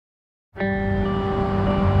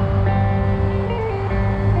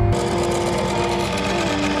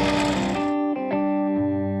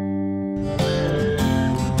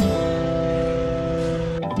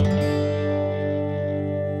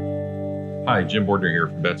Hi, Jim Bordner here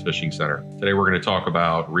from Betts Fishing Center. Today we're going to talk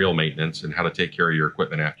about reel maintenance and how to take care of your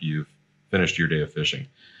equipment after you've finished your day of fishing.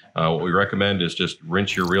 What we recommend is just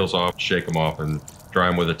rinse your reels off, shake them off, and dry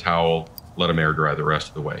them with a towel. Let them air dry the rest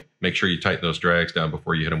of the way. Make sure you tighten those drags down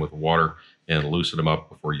before you hit them with water and loosen them up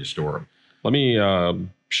before you store them. Let me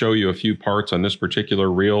show you a few parts on this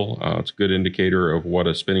particular reel. It's a good indicator of what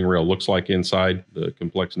a spinning reel looks like inside, the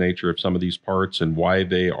complex nature of some of these parts and why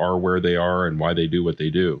they are where they are and why they do what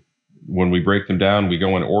they do. When we break them down, we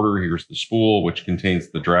go in order. Here's the spool, which contains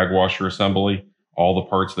the drag washer assembly, all the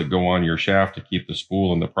parts that go on your shaft to keep the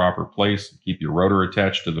spool in the proper place, keep your rotor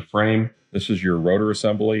attached to the frame. This is your rotor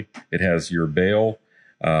assembly. It has your bail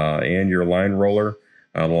and your line roller.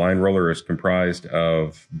 The line roller is comprised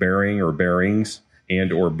of bearing or bearings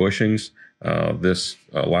and or bushings. This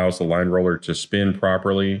allows the line roller to spin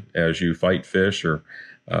properly as you fight fish or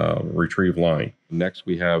retrieve line. Next,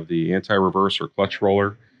 we have the anti-reverse or clutch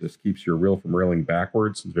roller. This keeps your reel from reeling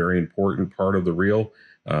backwards. It's a very important part of the reel.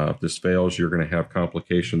 If this fails, you're going to have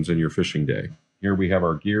complications in your fishing day. Here we have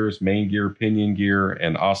our gears, main gear, pinion gear,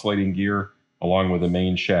 and oscillating gear, along with the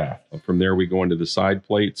main shaft. From there, we go into the side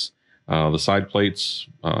plates. The side plates,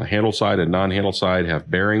 handle side and non-handle side, have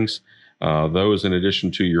bearings. Those, in addition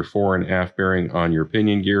to your fore and aft bearing on your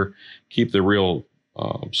pinion gear, keep the reel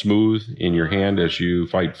smooth in your hand as you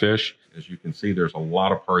fight fish. As you can see, there's a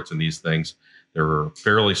lot of parts in these things. They're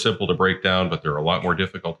fairly simple to break down, but they're a lot more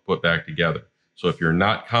difficult to put back together. So if you're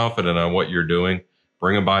not confident on what you're doing,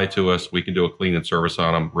 bring them by to us. We can do a clean and service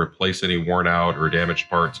on them, replace any worn out or damaged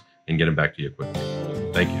parts, and get them back to you quickly.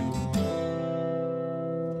 Thank you.